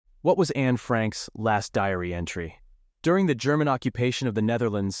What was Anne Frank's last diary entry? During the German occupation of the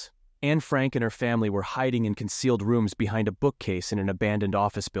Netherlands, Anne Frank and her family were hiding in concealed rooms behind a bookcase in an abandoned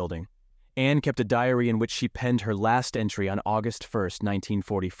office building. Anne kept a diary in which she penned her last entry on August 1st,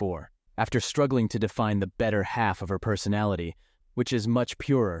 1944, after struggling to define the better half of her personality, which is much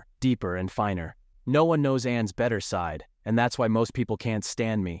purer, deeper, and finer. No one knows Anne's better side, and that's why most people can't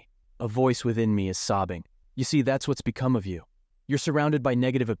stand me. A voice within me is sobbing. You see, that's what's become of you. You're surrounded by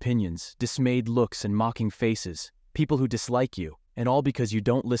negative opinions, dismayed looks, and mocking faces, people who dislike you, and all because you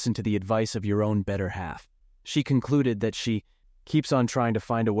don't listen to the advice of your own better half. She concluded that she keeps on trying to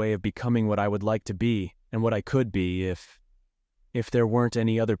find a way of becoming what I would like to be and what I could be if there weren't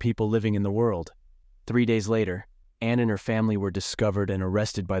any other people living in the world. 3 days later, Anne and her family were discovered and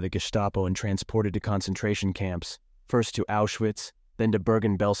arrested by the Gestapo and transported to concentration camps, first to Auschwitz, then to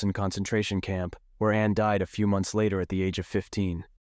Bergen-Belsen concentration camp, where Anne died a few months later at the age of 15.